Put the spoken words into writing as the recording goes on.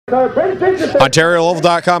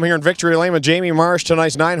OntarioLoval.com here in Victory Lane with Jamie Marche,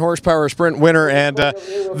 tonight's 9-horsepower sprint winner. And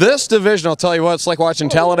this division, I'll tell you what, it's like watching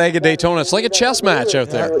Talladega Daytona. It's like a chess match out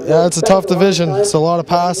there. Yeah, it's a tough division. It's a lot of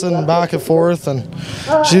passing back and forth, and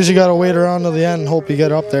you usually got to wait around to the end and hope you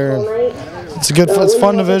get up there. And it's a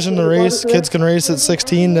fun division to race. Kids can race at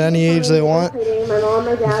 16 to any age they want.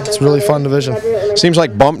 It's a really fun division. Seems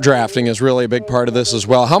like bump drafting is really a big part of this as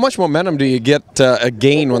well. How much momentum do you get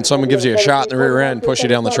gain when someone gives you a shot in the rear end, push you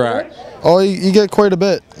down the track? Oh, you get quite a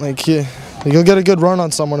bit. Like you'll get a good run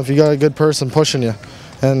on someone if you got a good person pushing you.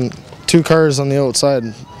 And 2 cars on the outside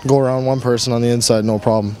go around 1 person on the inside, no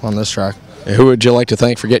problem on this track. Who would you like to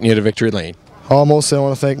thank for getting you to Victory Lane? Mostly I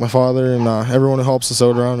want to thank my father and everyone who helps us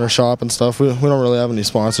out around our shop and stuff. We don't really have any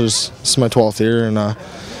sponsors. This is my 12th year, and I'm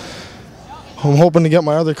hoping to get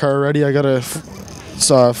my other car ready. I got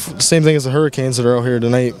same thing as the Hurricanes that are out here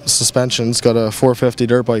tonight. Suspension's got a 450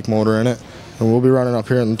 dirt bike motor in it, and we'll be running up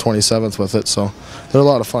here on the 27th with it, so they're a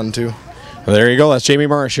lot of fun too. Well, there you go. That's Jamie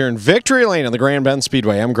Marche here in Victory Lane on the Grand Bend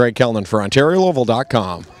Speedway. I'm Greg Kellnan for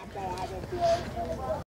OntarioLoval.com.